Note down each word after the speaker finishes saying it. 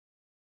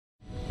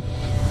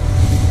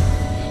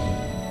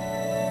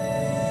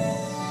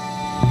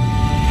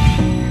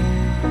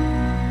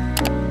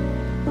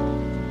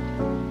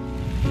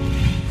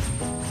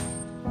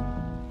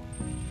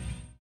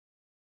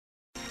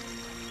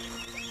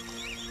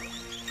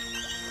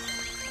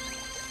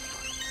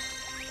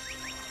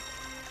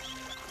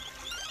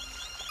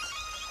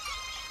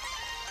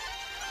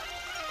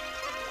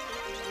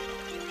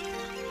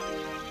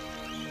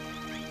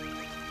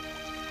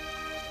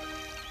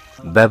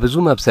በብዙ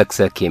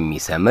መብሰክሰክ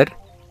የሚሰምር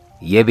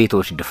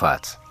የቤቶች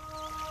ድፋት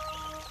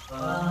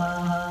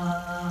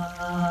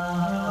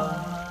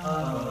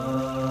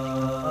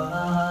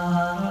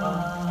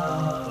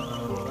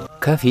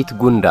ከፊት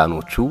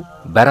ጉንዳኖቹ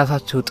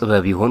በራሳቸው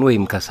ጥበብ ይሆን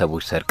ወይም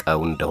ከሰቦች ሰርቀው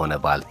እንደሆነ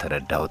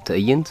ባልተረዳው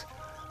ትዕይንት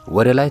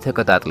ወደ ላይ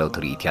ተቀጣጥለው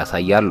ትርኢት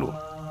ያሳያሉ።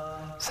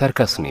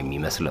 ሰርከስ ነው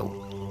የሚመስለው።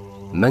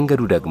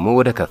 መንገዱ ደግሞ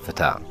ወደ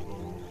ከፍታ፣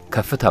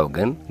 ከፍታው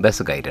ግን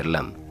በስጋ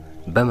አይደለም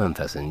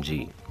በመንፈስ እንጂ።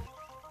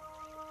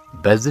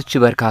 በዚች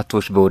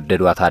በርካቶች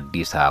በወደዷት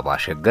አዲስ አበባ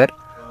ሸገር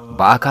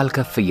በአካል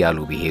ከፍ እያሉ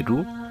ቢሄዱ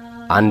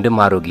አንድም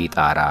አሮጌ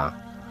ጣራ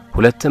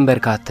ሁለትም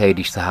በርካታ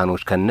የዲሽ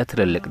ሳህኖች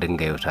ከነትልልቅ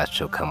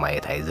ድንጋዮቻቸው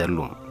ከማየት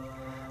አይዘሉም።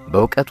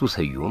 በእውቀቱ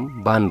ስዩም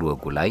በአንድ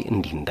ወጉ ላይ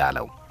እንዲህ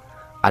እንዳለው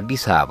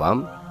አዲስ አበባም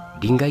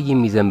ድንጋይ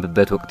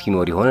የሚዘንብበት ወቅት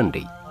ይኖር ይሆን እንዴ?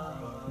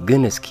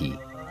 ግን እስኪ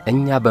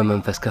እኛ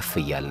በመንፈስ ከፍ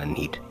እያልን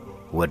እንሂድ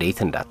ወዴት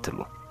እንዳትሉ።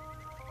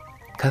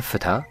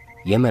 ከፍታ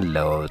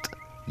የመለወጥ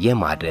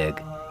የማደግ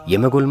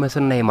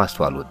የመጎልመስና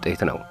የማስተዋል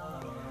ውጤት ነው።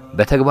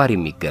 በተግባር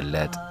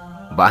የሚገለጥ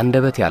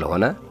በአንደበት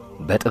ያልሆነ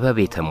በጥበብ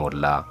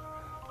የተሞላ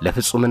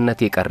ለፍጹምነት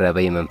የቀረበ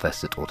የመንፈስ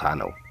ስጦታ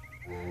ነው።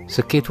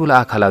 ስኬቱ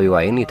ለአካላዊው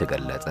ዓይን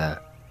የተገለጸ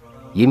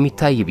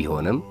የሚታይ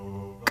ቢሆንም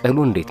ቅሉ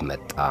እንዴት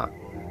መጣ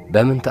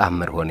በምን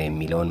ተአምር ሆነ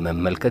የሚለውን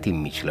መመልከት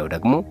የሚችለው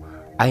ደግሞ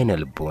ዓይነ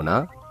ልቦና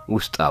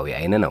ውስጣዊ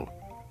ዓይን ነው።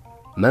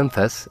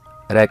 መንፈስ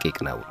ረቂቅ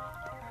ነው።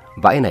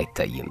 በዓይን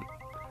አይታይም፣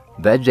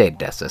 በእጅ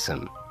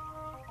አይዳሰስም።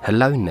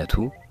 ህላዊነቱ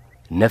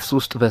ነፍስ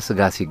ውስጥ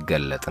በስጋ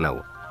ሲገለጥ ነው።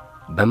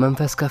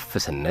 በመንፈስ ከፍ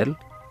ስንል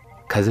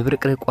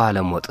ከዝብርቅርቁ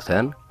ዓለም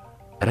ወጥተን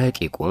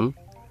ረቂቁን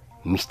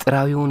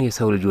ምስጢራዊውን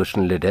የሰው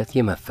ልጆችን ልደት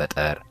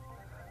የመፈጠር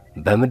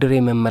በምድር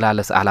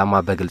የመመላለስ ዓላማ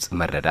በግልጽ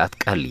መረዳት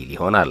ቀሊል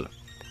ይሆናል።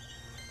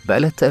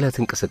 በዕለት ተዕለት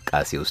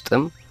እንቅስቃሴ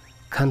ውስጥም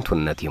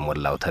ከንቱነት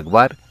የሞላው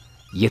ተግባር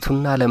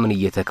የቱና ለምን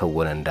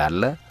እየተከወነ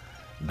እንዳለ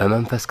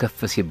በመንፈስ ከፍ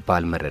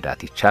ሲባል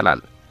መረዳት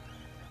ይቻላል።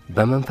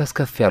 በመንፈስ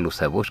ከፍ ያሉ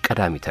ሰዎች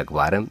ቀዳሚ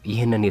ተግባርም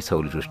ይህንን የሰው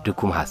ልጆች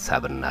ድኩም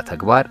ሐሳብና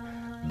ተግባር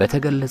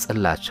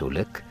በተገለጸላቸው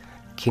ልክ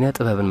ኪነ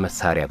ጥበብን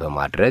መሳሪያ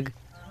በማድረግ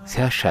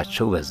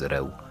ሲያሻቸው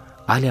በዝረው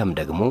አሊያም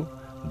ደግሞ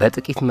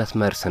በጥቂት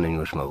መስመር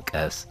ስንኞች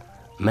መውቀስ፣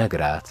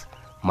 መግራት፣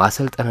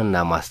 ማሰልጠንና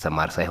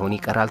ማስተማር ሳይሆን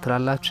ይቀራል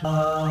ትላላችሁ?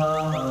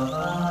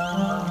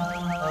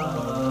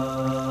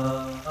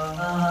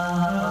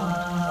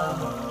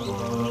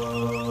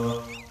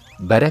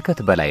 በረከት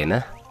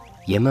በላይነህ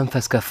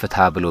የመንፈስ ከፍታ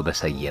ብሎ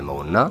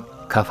በሰየመውና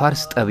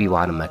ከፋርስ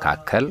ጠቢባን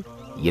መካከል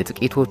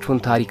የጥቂቶቹን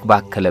ታሪክ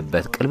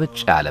ባከለበት ቅልብጭ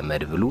ያለ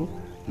መድብሉ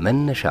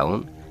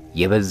መነሻውን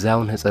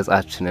የበዛውን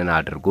ሕጸጻችንን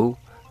አድርጎ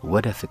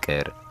ወደ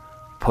ፍቅር፣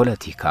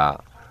 ፖለቲካ፣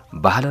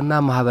 ባህልና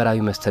ማህበራዊ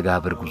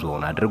መስተጋብር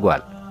ጉዞውን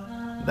አድርጓል።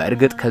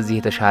 በእርግጥ ከዚህ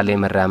የተሻለ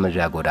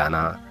የመራመጃ ጎዳና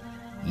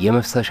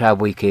የመፍሰሻ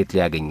ቦይ ከየት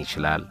ሊያገኝ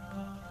ይችላል?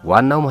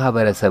 ዋናው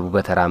ማህበረሰቡ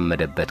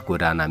በተራመደበት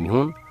ጎዳናም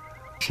ይሁን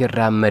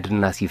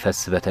ሲራመድና ሲፈስ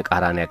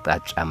በተቃራኒ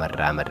አቅጣጫ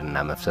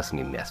መራመድና መፍሰስ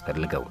ነው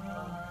የሚያስፈልገው።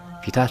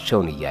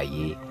 ፊታቸውን እያየ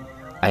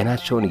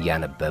ዓይናቸውን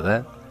እያነበበ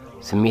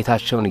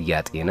ስሜታቸውን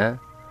እያጤነ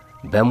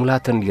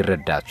በሙላት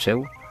እንዲረዳቸው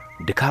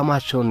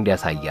ድካማቸውን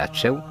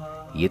እንዲያሳያቸው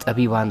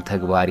የጠቢባን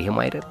ተግባር ይህም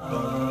አይደል?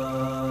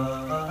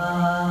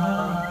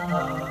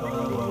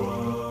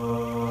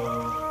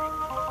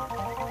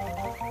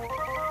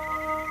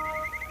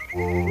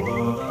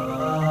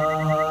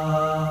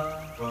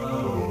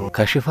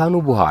 ከሽፋኑ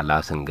በኋላ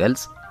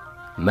ስንገልጽ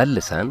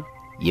መልሰን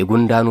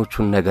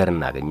የጉንዳኖቹን ነገር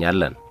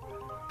እናገኛለን።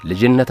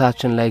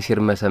 ልጅነታችን ላይ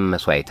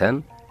ሲርመሰመሱ አይተን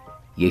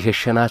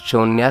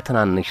የሸሸናቸውን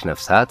ያትናንሽ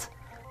ነፍሳት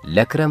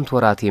ለክረምት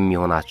ወራት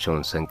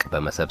የሚሆናቸውን ስንቅ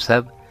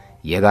በመሰብሰብ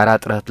የጋራ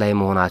ጥረት ላይ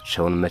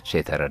መሆናቸውን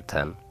መቼ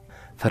ተረድተን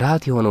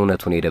ፍርሃት የሆነ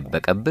እውነቱን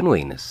የደበቀብን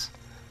ወይንስ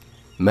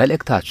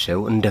መልእክታቸው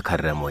እንደ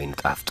ከረመ ወይን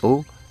ጣፍጦ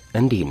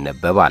እንዲህ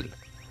ይነበባል።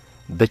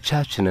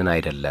 ብቻችንን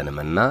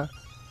አይደለንምና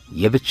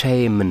የብቻዬ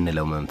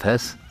የምንለው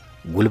መንፈስ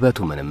ጉልበቱ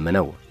ምንም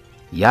ነው፣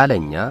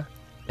 ያለኛ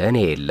እኔ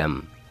የለም።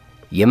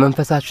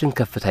 የመንፈሳችን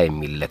ከፍታ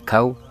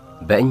የሚለካው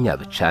በእኛ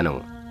ብቻ ነው።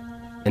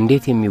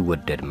 እንዴት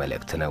የሚወደድ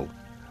መልእክት ነው!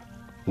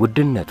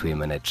 ውድነቱ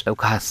የመነጨው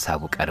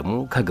ከሐሳቡ ቀድሞ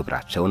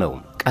ከግብራቸው ነው።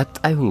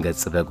 ቀጣዩን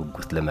ገጽ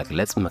በጉጉት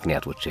ለመግለጽ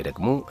ምክንያቶቼ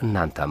ደግሞ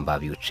እናንተ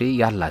አንባቢዎቼ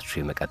ያላችሁ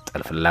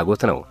የመቀጠል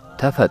ፍላጎት ነው።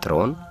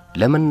 ተፈጥሮን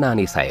ለምናኔ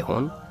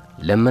ሳይሆን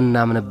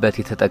ለምናምንበት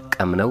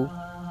የተጠቀምነው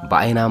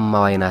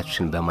በዓይናማው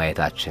ዓይናችን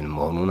በማየታችን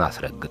መሆኑን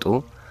አስረግጦ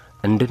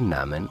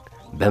እንድናምን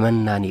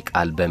በመናኔ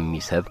ቃል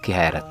በሚሰብክ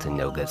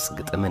የ24ኛው ገጽ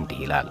ግጥም እንዲህ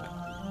ይላል።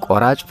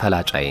 ቆራጭ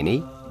ፈላጭ ዓይኔ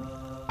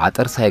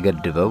አጥር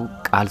ሳይገድበው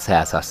ቃል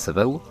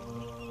ሳያሳስበው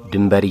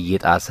ድንበር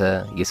እየጣሰ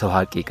የሰው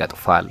ሐቅ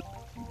ይቀጥፋል።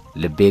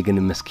 ልቤ ግን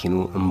ምስኪኑ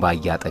እምባ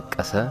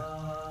እያጠቀሰ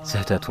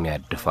ስህተቱን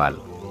ያድፋል።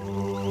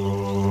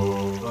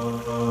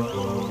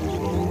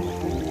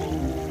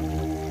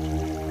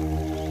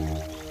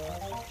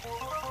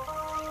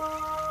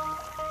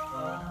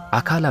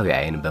 አካላዊ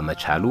ዓይን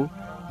በመቻሉ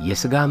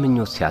የሥጋ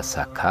ምኞት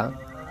ሲያሳካ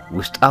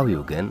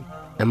ውስጣዊው ግን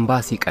እምባ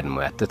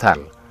ሲቀድመው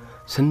ያትታል።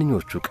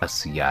 ስንኞቹ ቀስ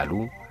እያሉ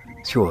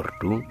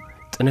ሲወርዱ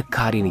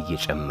ጥንካሬን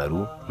እየጨመሩ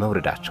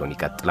መውረዳቸውን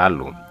ይቀጥላሉ።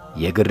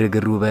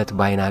 የግርግር ውበት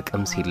በዓይን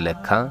አቅም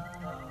ሲለካ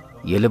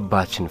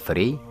የልባችን ፍሬ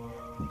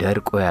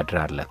ደርቆ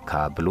ያድራል ለካ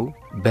ብሎ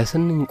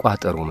በስንኝ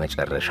ቋጠሮ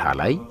መጨረሻ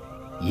ላይ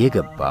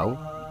የገባው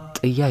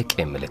ጥያቄ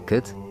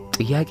ምልክት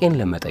ጥያቄን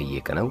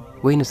ለመጠየቅ ነው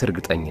ወይንስ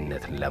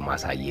እርግጠኝነትን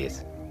ለማሳየት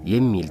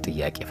የሚል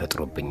ጥያቄ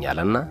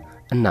ፈጥሮብኛልና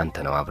እናንተ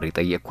ነው አብሬ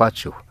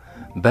ጠየቅኳችሁ።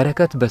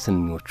 በረከት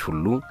በስንኞች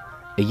ሁሉ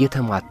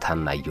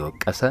እየተማታና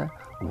እየወቀሰ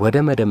ወደ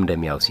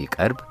መደምደሚያው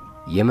ሲቀርብ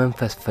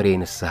የመንፈስ ፍሬ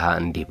ንስሐ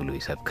እንዲህ ብሎ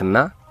ይሰብክና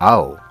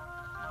አዎ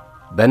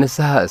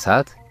በንስሐ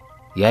እሳት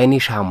የዓይኔ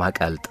ሻማ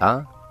ቀልጣ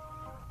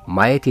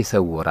ማየት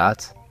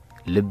የሰወራት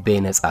ልቤ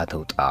ነጻ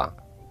ተውጣ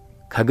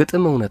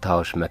ከግጥም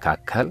እውነታዎች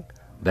መካከል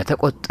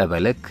በተቆጠበ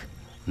ልክ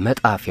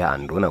መጣፊያ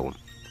አንዱ ነው።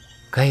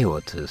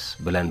 ከሕይወትስ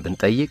ብለን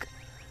ብንጠይቅ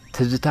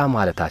ትዝታ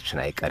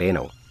ማለታችን አይቀሬ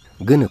ነው።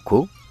 ግን እኮ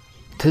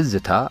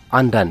ትዝታ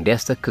አንዳንዴ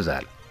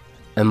ያስተክዛል፣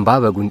 እንባ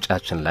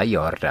በጉንጫችን ላይ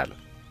ያወርዳል፣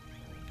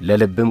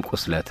 ለልብም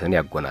ቁስለትን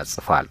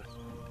ያጎናጽፋል።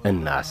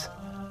 እናስ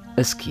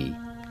እስኪ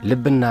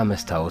ልብና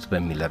መስታወት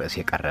በሚል ርዕስ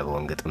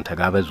የቀረበውን ግጥም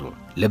ተጋበዙ።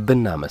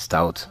 ልብና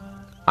መስታወት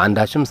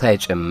አንዳችም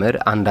ሳይጨምር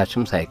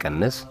አንዳችም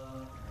ሳይቀንስ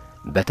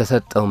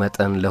በተሰጠው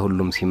መጠን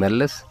ለሁሉም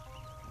ሲመልስ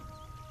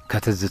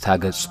ከትዝታ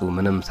ገጹ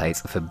ምንም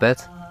ሳይጽፍበት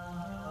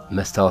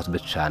መስታወት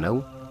ብቻ ነው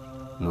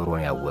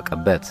ኑሮን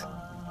ያወቀበት።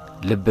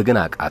 ልብ ግን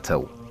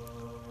አቃተው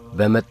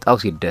በመጣው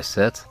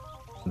ሲደሰት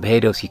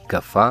በሄደው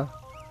ሲከፋ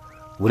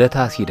ውለታ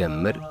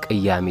ሲደምር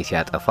ቅያሜ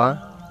ሲያጠፋ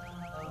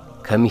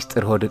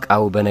ከሚስጥር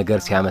ሆድቃው በነገር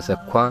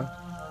ሲያመሰኳ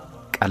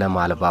ቀለም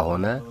አልባ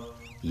ሆነ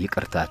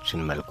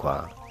ይቅርታችን መልኳ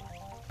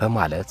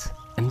በማለት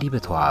እንዲህ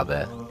በተዋበ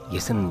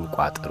የስንኝ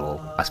ቋጠሮ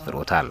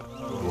አስፍሮታል።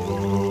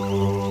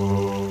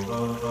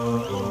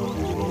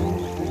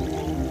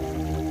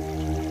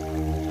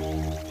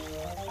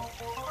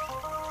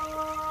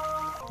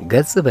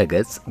 ገጽ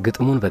በገጽ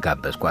ግጥሙን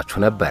በጋበዝኳችሁ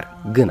ነበር።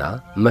 ግና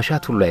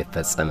መሻት ሁሉ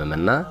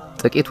አይፈጸምምና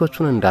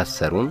ጥቂቶቹን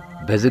እንዳሰሩን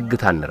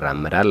በዝግታ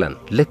እንራመዳለን።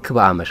 ልክ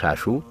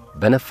በአመሻሹ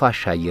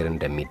በነፋሻ አየር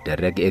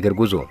እንደሚደረግ የእግር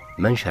ጉዞ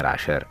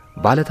መንሸራሸር።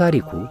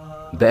 ባለታሪኩ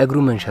በእግሩ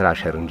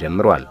መንሸራሸርን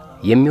ጀምሯል።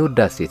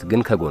 የሚወዳት ሴት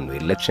ግን ከጎኑ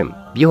የለችም።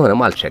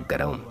 ቢሆንም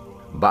አልቸገረውም።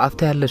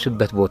 በአፍታ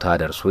ያለችበት ቦታ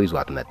ደርሶ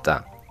ይዟት መጣ።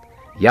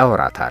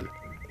 ያወራታል፣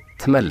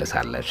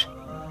 ትመልሳለች።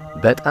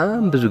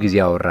 በጣም ብዙ ጊዜ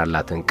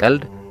ያወራላትን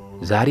ቀልድ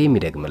ዛሬም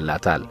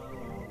ይደግምላታል።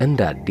 እንደ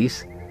አዲስ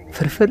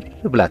ፍርፍር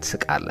ብላ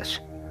ትስቃለች።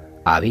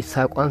 አቤት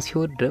ሳቋን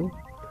ሲወደው!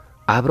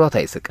 አብሯት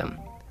አይስቅም።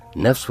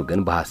 ነፍሱ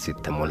ግን በሐሴት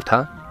ተሞልታ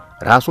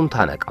ራሱን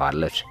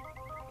ታነቃዋለች።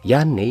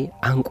 ያኔ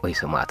አንቆ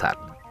ይስማታል።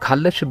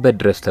 ካለችበት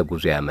ድረስ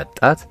ተጉዞ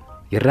ያመጣት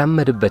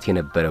ይራመድበት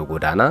የነበረው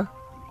ጎዳና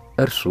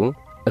እርሱ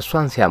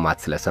እሷን ሲያማት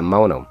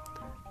ስለሰማው ነው።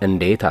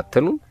 እንዴት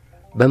አትሉ?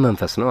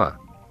 በመንፈስ ነዋ።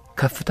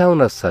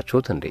 ከፍታውን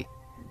ረሳችሁት እንዴ?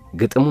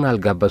 ግጥሙን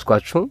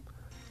አልጋበዝኳችሁም?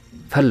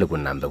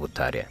 ፈልጉና አንብቡት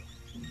ታዲያ።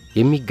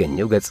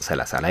 የሚገኘው ገጽ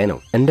 30 ላይ ነው።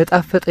 እንደ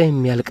ጣፈጠ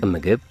የሚያልቅ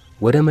ምግብ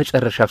ወደ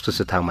መጨረሻው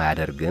ስስታማ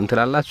ያደርግም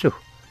ትላላችሁ።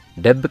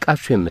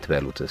 ደብቃችሁ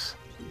የምትበሉትስ?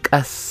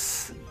 ቀስ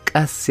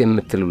ቀስ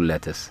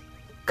የምትሉለትስ?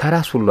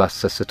 ከራስ ሁሉ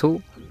አሰስቶ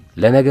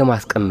ለነገ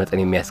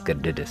ማስቀመጥን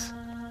የሚያስገድድስ?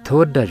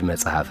 ተወዳጅ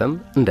መጽሐፍም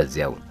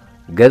እንደዚያው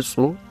ገጹ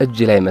እጅ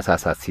ላይ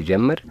መሳሳት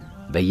ሲጀምር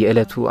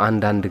በየዕለቱ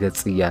አንዳንድ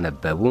ገጽ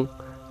እያነበቡ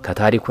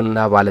ከታሪኩና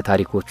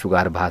ባለታሪኮቹ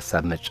ጋር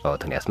በሐሳብ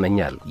መጫወትን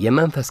ያስመኛል።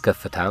 የመንፈስ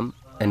ከፍታም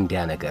እንዲያ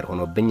ነገር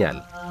ሆኖብኛል።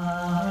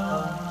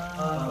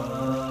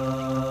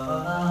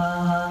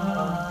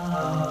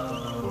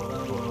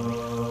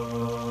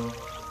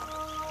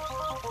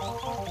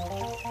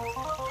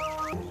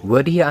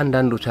 ወዲህ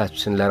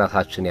አንዳንዶቻችን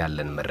ለራሳችን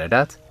ያለን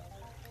መረዳት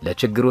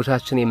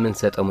ለችግሮቻችን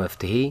የምንሰጠው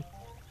መፍትሄ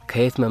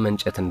ከየት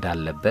መመንጨት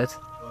እንዳለበት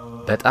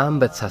በጣም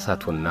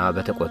በተሳሳቱና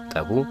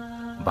በተቆጠቡ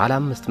ባለ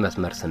 5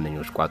 መስመር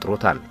ስንኞች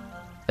ቋጥሮታል።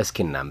 እስኪ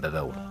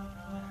እናንብበው።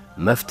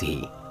 መፍትሄ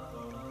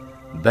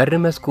በር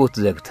መስኮት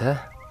ዘግተህ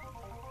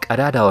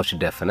ቀዳዳዎች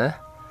ደፍነህ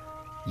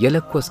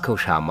የለኮስከው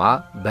ሻማ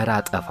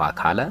በራጠፋ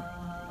ካለ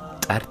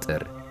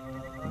ጠርጥር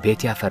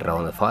ቤት ያፈራው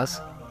ንፋስ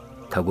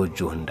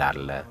ከጎጆህ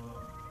እንዳለ።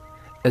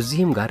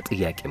 እዚህም ጋር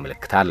ጥያቄ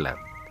ምልክት አለ።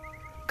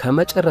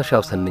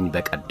 ከመጨረሻው ስንኝ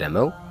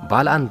በቀደመው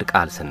ባለ አንድ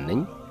ቃል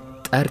ስንኝ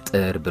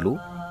ጠርጥር ብሎ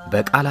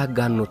በቃል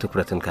አጋኖ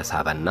ትኩረትን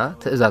ከሳበና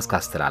ትዕዛዝ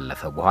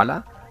ካስተላለፈ በኋላ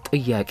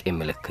ጥያቄ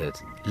ምልክት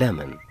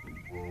ለምን?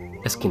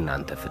 እስኪ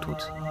እናንተ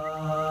ፍቱት።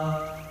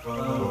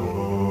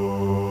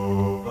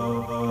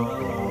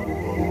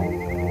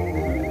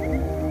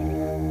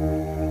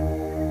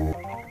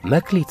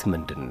 መክሊት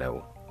ምንድነው?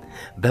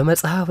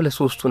 በመጽሐፍ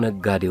ለሶስቱ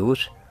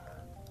ነጋዴዎች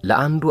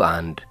ለአንዱ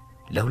አንድ፣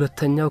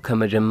 ለሁለተኛው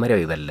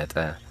ከመጀመሪያው የበለጠ፣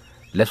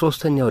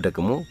 ለሶስተኛው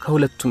ደግሞ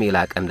ከሁለቱም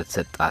የላቀ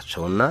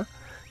እንደተሰጣቸውና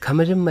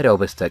ከመጀመሪያው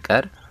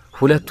በስተቀር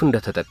ሁለቱ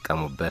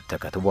እንደተጠቀሙበት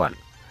ተከትቧል።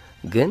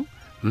 ግን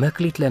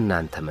መክሊት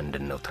ለእናንተ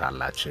ምንድነው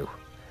ትላላችሁ?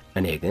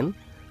 እኔ ግን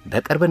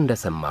በቅርብ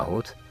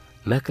እንደሰማሁት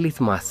መክሊት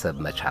ማሰብ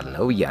መቻል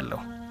ነው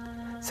እያለሁ።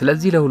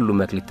 ስለዚህ ለሁሉ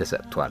መክሊት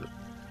ተሰጥቷል።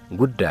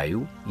 ጉዳዩ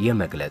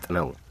የመግለጥ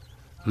ነው።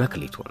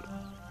 መክሊቱን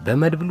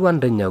በመድብሉ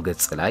አንደኛው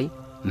ገጽ ላይ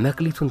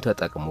መክሊቱን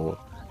ተጠቅሞ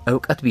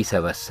ዕውቀት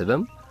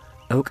ቢሰበስብም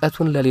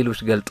ዕውቀቱን ለሌሎች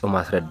ገልጦ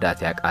ማስረዳት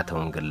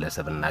ያቃተውን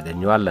ግለሰብ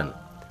እናገኘዋለን።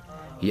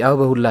 ያው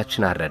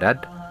በሁላችን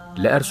አረዳድ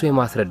ለእርሱ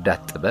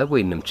የማስረዳት ጥበብ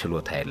ወይንም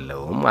ችሎታ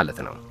የለውም ማለት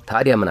ነው።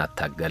 ታዲያ ምን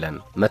አታገለን?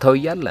 መተው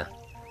እያለ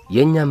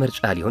የኛ ምርጫ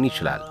ሊሆን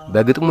ይችላል።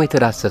 በግጥሙ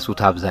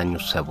የተዳሰሱት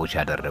አብዛኞቹ ሰዎች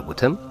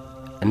ያደረጉትም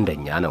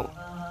እንደኛ ነው።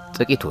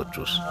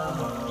 ጥቂቶቹስ?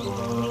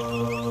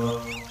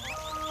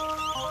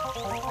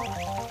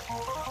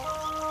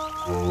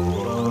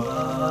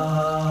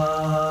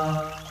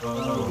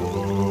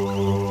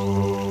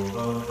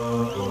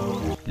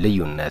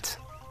 ልዩነት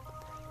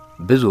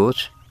ብዙዎች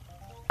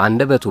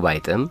አንደበቱ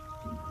ባይጥም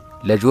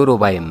ለጆሮ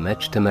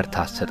ባይመች ትምህርት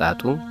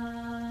አሰጣጡ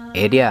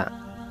ኤዲያ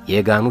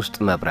የጋን ውስጥ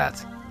መብራት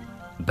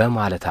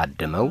በማለት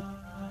አድመው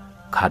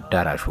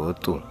ካዳራሹ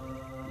ወጡ።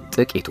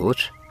 ጥቂቶች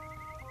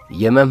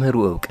የመምህሩ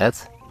ዕውቀት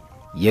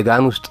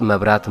የጋን ውስጥ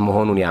መብራት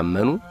መሆኑን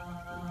ያመኑ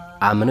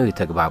አምነው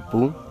የተግባቡ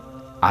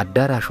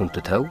አዳራሹን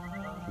ትተው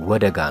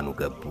ወደ ጋኑ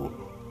ገቡ።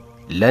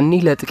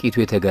 ለኒህ ለጥቂቱ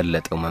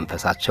የተገለጠው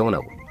መንፈሳቸው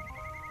ነው።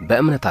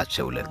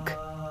 በእምነታቸው ልክ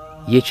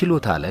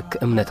የችሎታ ልክ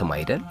እምነትም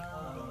አይደል?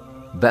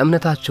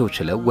 በእምነታቸው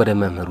ችለው ወደ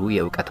መምህሩ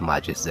የዕውቀት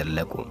ማጀት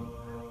ዘለቁ።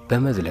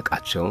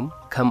 በመዝለቃቸውም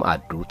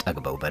ከማዕዱ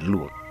ጠግበው በሉ።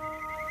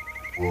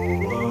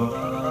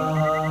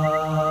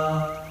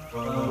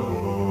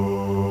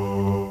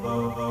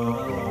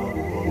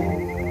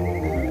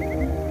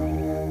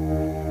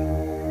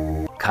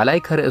 ከላይ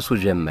ከርዕሱ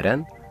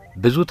ጀምረን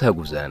ብዙ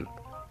ተጉዘን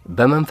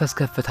በመንፈስ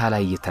ከፍታ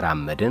ላይ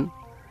እየተራመድን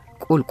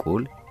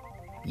ቁልቁል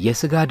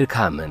የሥጋ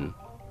ድካምን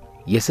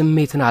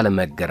የስሜትን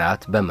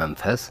አለመገራት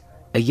በመንፈስ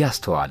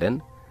እያስተዋልን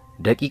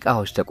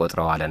ደቂቃዎች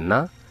ተቆጥረዋልና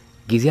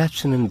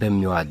ጊዜያችንን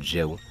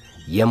በሚዋጀው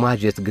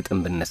የማጀት ግጥም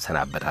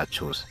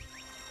ብንሰናበታችሁስ?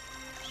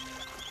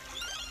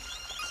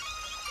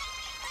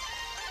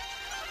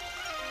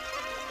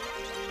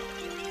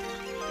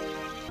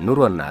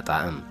 ኑሮና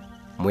ጣዕም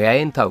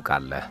ሙያዬን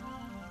ታውቃለህ፣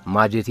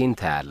 ማጀቴን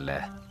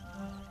ታያለህ።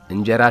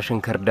 እንጀራ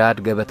ሽንክርዳድ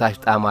ገበታሽ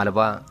ጣዕም አልባ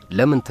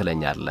ለምን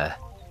ትለኛለህ?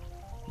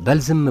 በል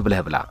ዝም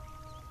ብለህ ብላ።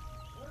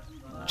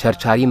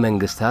 ቸርቻሪ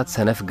መንግስታት፣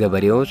 ሰነፍ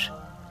ገበሬዎች፣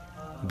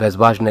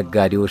 በዝባዥ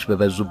ነጋዴዎች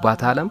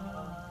በበዙባት ዓለም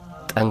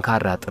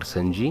ጠንካራ ጥርስ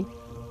እንጂ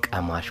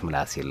ቀማሽ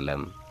ምላስ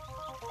የለም።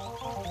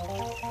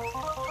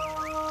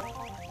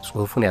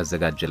 ጽሑፉን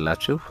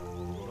ያዘጋጀላችሁ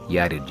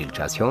ያሬድ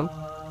ጅልቻ ሲሆን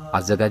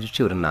አዘጋጅቼ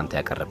ወደ እናንተ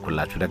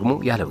ያቀረብኩላችሁ ደግሞ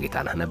ያለው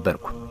ጌታነህ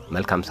ነበርኩ።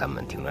 መልካም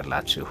ሳምንት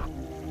ይሁንላችሁ።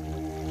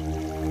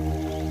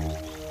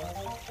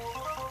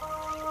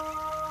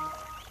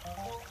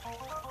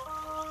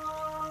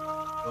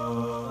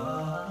 Oh